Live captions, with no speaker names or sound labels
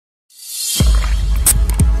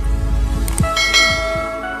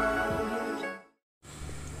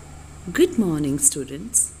Good morning,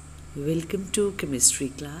 students. Welcome to chemistry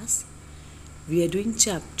class. We are doing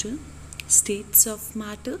chapter States of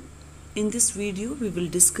Matter. In this video, we will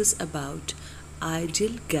discuss about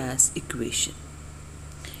ideal gas equation.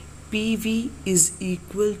 PV is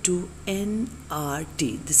equal to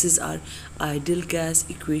nRT. This is our ideal gas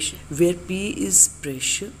equation where P is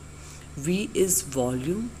pressure, V is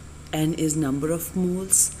volume, N is number of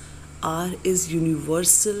moles, R is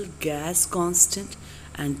universal gas constant,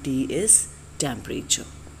 and T is temperature.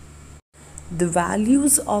 The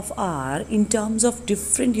values of R in terms of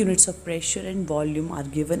different units of pressure and volume are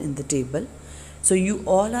given in the table. So you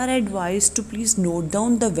all are advised to please note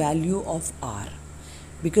down the value of R,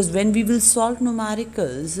 because when we will solve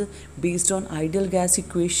numericals based on ideal gas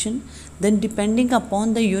equation, then depending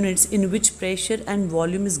upon the units in which pressure and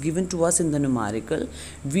volume is given to us in the numerical,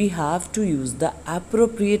 we have to use the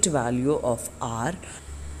appropriate value of R.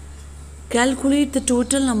 Calculate the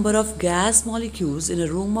total number of gas molecules in a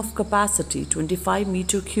room of capacity 25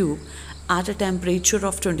 meter cube at a temperature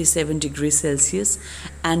of 27 degrees Celsius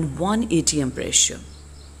and 1 atm pressure.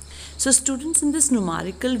 So students, in this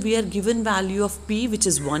numerical we are given value of P, which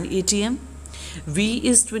is 1 atm, V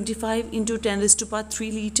is 25 into 10 raised to power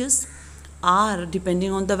 3 liters, R,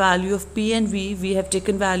 depending on the value of P and V, we have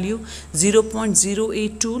taken value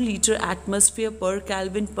 0.082 liter atmosphere per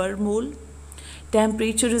Kelvin per mole.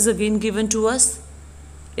 Temperature is again given to us.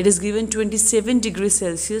 It is given 27 degrees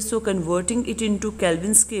Celsius, so converting it into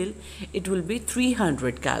Kelvin scale, it will be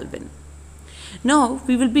 300 Kelvin. Now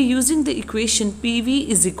we will be using the equation PV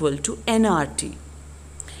is equal to nRT.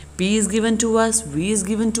 P is given to us, V is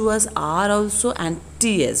given to us, R also, and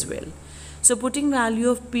T as well. So putting value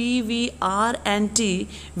of P, V, R and T,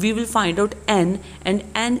 we will find out N, and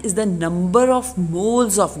N is the number of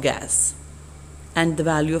moles of gas. And the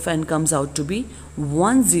value of N comes out to be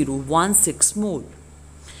 1016 mole.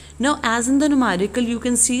 Now as in the numerical, you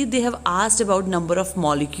can see they have asked about number of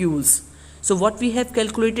molecules. So what we have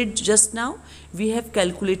calculated just now, we have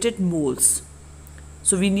calculated moles.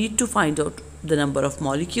 So we need to find out the number of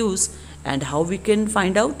molecules, and how we can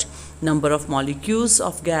find out? Number of molecules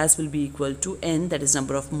of gas will be equal to N, that is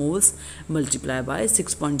number of moles, multiplied by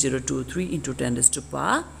 6.023 into 10 raised to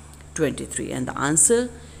power 23, and the answer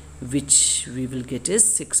which we will get is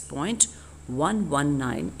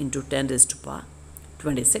 6.119 into 10 raised to power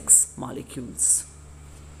 26 molecules.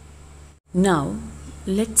 Now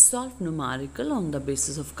let's solve numerical on the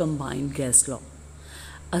basis of combined gas law.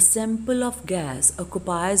 A sample of gas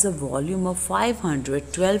occupies a volume of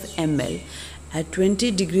 512 ml at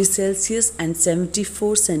 20 degrees Celsius and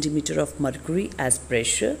 74 centimeter of mercury as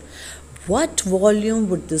pressure. What volume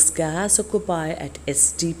would this gas occupy at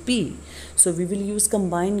STP? So we will use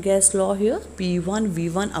combined gas law here. P1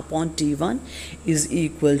 V1 upon T1 is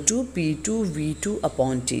equal to P2 V2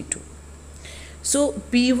 upon T2. So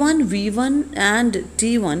P1 V1 and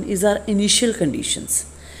T1 is our initial conditions.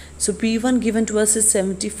 So P1 given to us is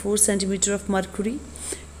 74 centimeter of mercury.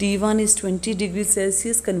 T1 is 20 degrees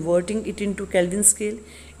Celsius. Converting it into Kelvin scale,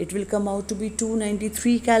 it will come out to be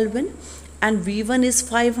 293 Kelvin. And V1 is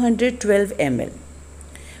 512 ml.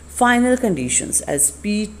 Final conditions as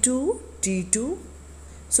P2, T2.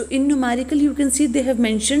 So in numerical you can see they have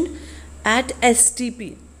mentioned at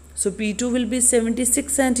STP. So P2 will be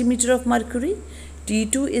 76 centimeter of mercury,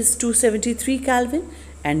 T2 is 273 Kelvin,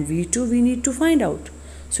 and V2 we need to find out.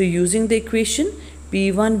 So using the equation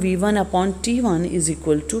P1 V1 upon T1 is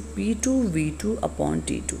equal to P2 V2 upon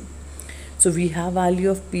T2. So we have value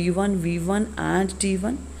of P1 V1 and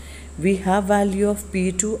T1. We have value of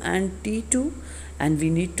P2 and T2, and we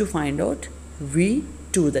need to find out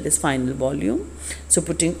V2, that is final volume. So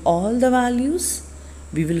putting all the values,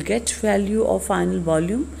 we will get value of final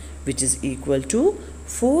volume, which is equal to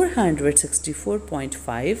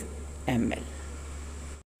 464.5 ml.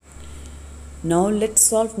 Now let's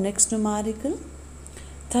solve next numerical.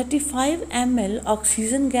 35 ml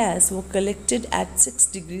oxygen gas were collected at 6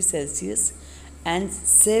 degrees Celsius and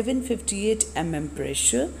 758 mm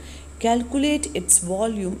pressure. Calculate its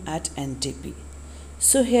volume at NTP.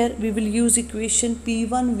 So here we will use equation P1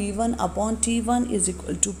 V1 upon T1 is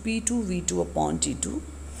equal to P2 V2 upon T2.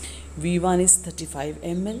 V1 is 35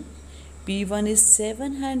 ml, P1 is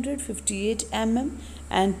 758 mm,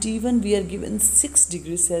 and T1 we are given 6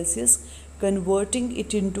 degrees Celsius. Converting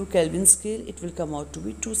it into Kelvin scale, it will come out to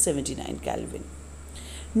be 279 Kelvin.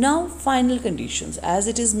 Now final conditions, as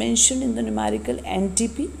it is mentioned in the numerical,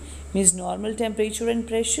 NTP means normal temperature and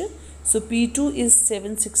pressure. So P2 is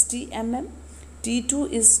 760 mm, T2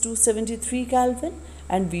 is 273 Kelvin,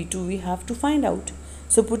 and V2 we have to find out.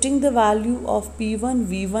 So putting the value of P1,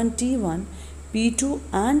 V1, T1, P2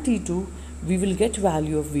 and T2, we will get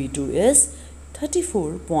value of V2 is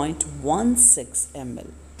 34.16 ml.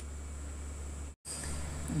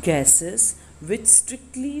 Gases which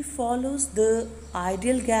strictly follows the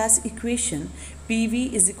ideal gas equation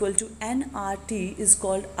PV is equal to nRT is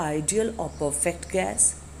called ideal or perfect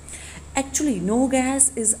gas. Actually, no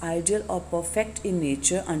gas is ideal or perfect in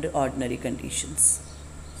nature under ordinary conditions.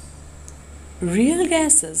 Real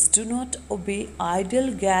gases do not obey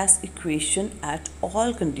ideal gas equation at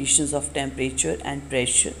all conditions of temperature and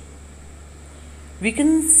pressure. We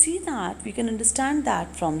can understand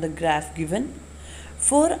that from the graph given.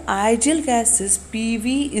 For ideal gases,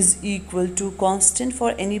 PV is equal to constant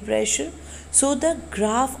for any pressure. So the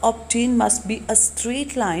graph obtained must be a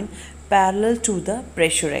straight line parallel to the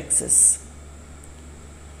pressure axis.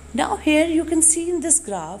 Now here you can see in this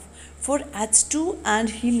graph for H2 and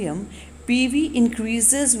helium, PV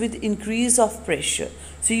increases with increase of pressure.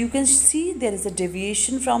 So you can see there is a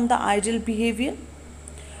deviation from the ideal behavior.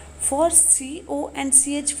 For CO and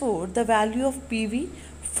CH4, the value of PV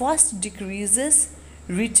first decreases,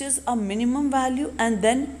 reaches a minimum value and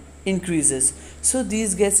then increases. So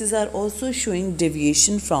these gases are also showing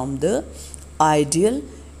deviation from the ideal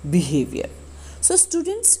behavior. So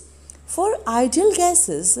students, for ideal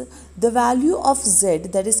gases, the value of Z,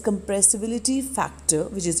 that is compressibility factor,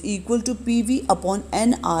 which is equal to PV upon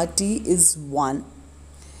nRT is 1.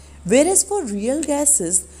 Whereas for real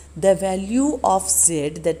gases, the value of Z,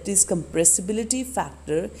 that is compressibility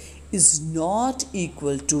factor, is not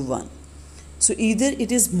equal to 1. So either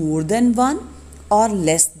it is more than 1 or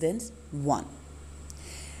less than 1.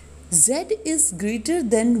 Z is greater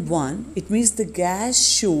than 1, it means the gas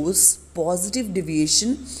shows positive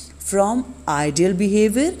deviation from ideal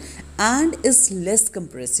behavior and is less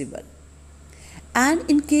compressible. And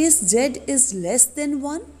in case Z is less than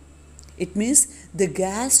 1, it means the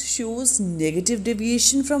gas shows negative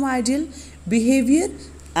deviation from ideal behavior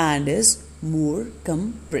and is more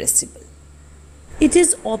compressible. It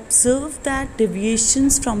is observed that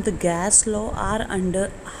deviations from the gas law are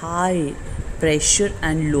under high pressure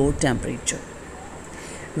and low temperature.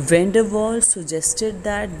 Van der Waals suggested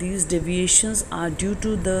that these deviations are due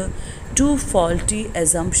to the two faulty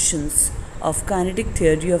assumptions of kinetic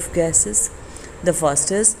theory of gases. The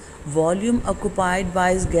first is volume occupied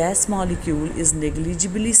by a gas molecule is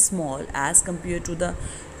negligibly small as compared to the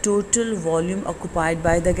total volume occupied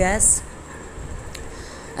by the gas.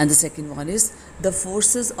 And the second one is the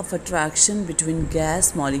forces of attraction between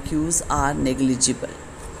gas molecules are negligible.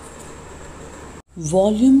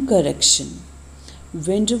 Volume correction.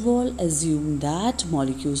 Van der Waals assumed that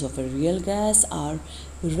molecules of a real gas are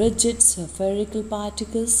rigid spherical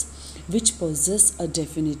particles which possess a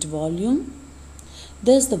definite volume.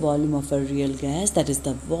 Thus, the volume of a real gas, that is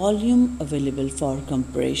the volume available for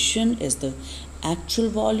compression, is the actual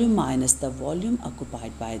volume minus the volume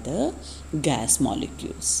occupied by the gas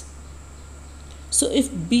molecules. So if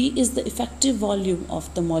B is the effective volume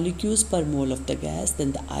of the molecules per mole of the gas,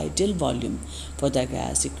 then the ideal volume for the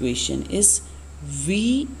gas equation is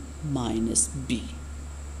V minus B.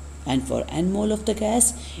 And for n mole of the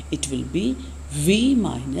gas, it will be V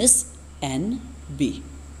minus NB.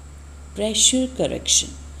 Pressure correction.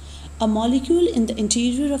 A molecule in the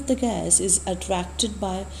interior of the gas is attracted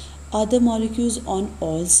by other molecules on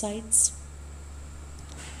all sides.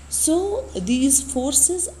 So these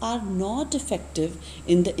forces are not effective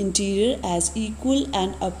in the interior as equal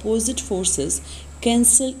and opposite forces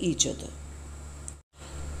cancel each other.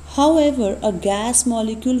 However, a gas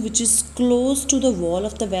molecule which is close to the wall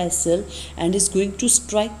of the vessel and is going to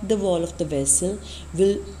strike the wall of the vessel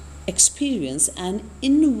will experience an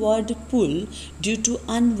inward pull due to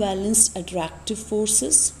unbalanced attractive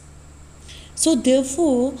forces. So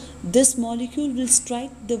therefore, this molecule will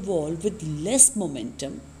strike the wall with less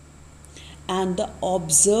momentum and the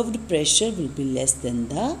observed pressure will be less than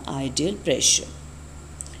the ideal pressure.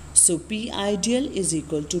 So P ideal is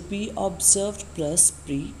equal to P observed plus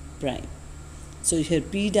P prime. So here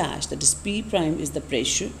P dash, that is P prime, is the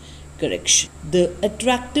pressure correction. The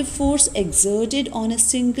attractive force exerted on a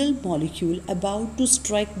single molecule about to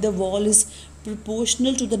strike the wall is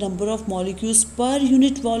proportional to the number of molecules per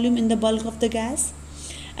unit volume in the bulk of the gas.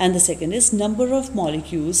 And the second is number of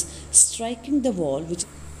molecules striking the wall, which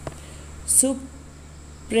so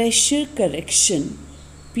pressure correction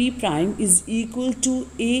P prime is equal to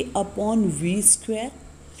A upon V square,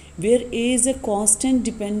 where A is a constant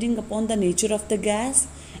depending upon the nature of the gas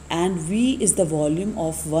and V is the volume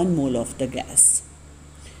of 1 mole of the gas.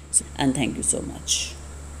 And thank you so much.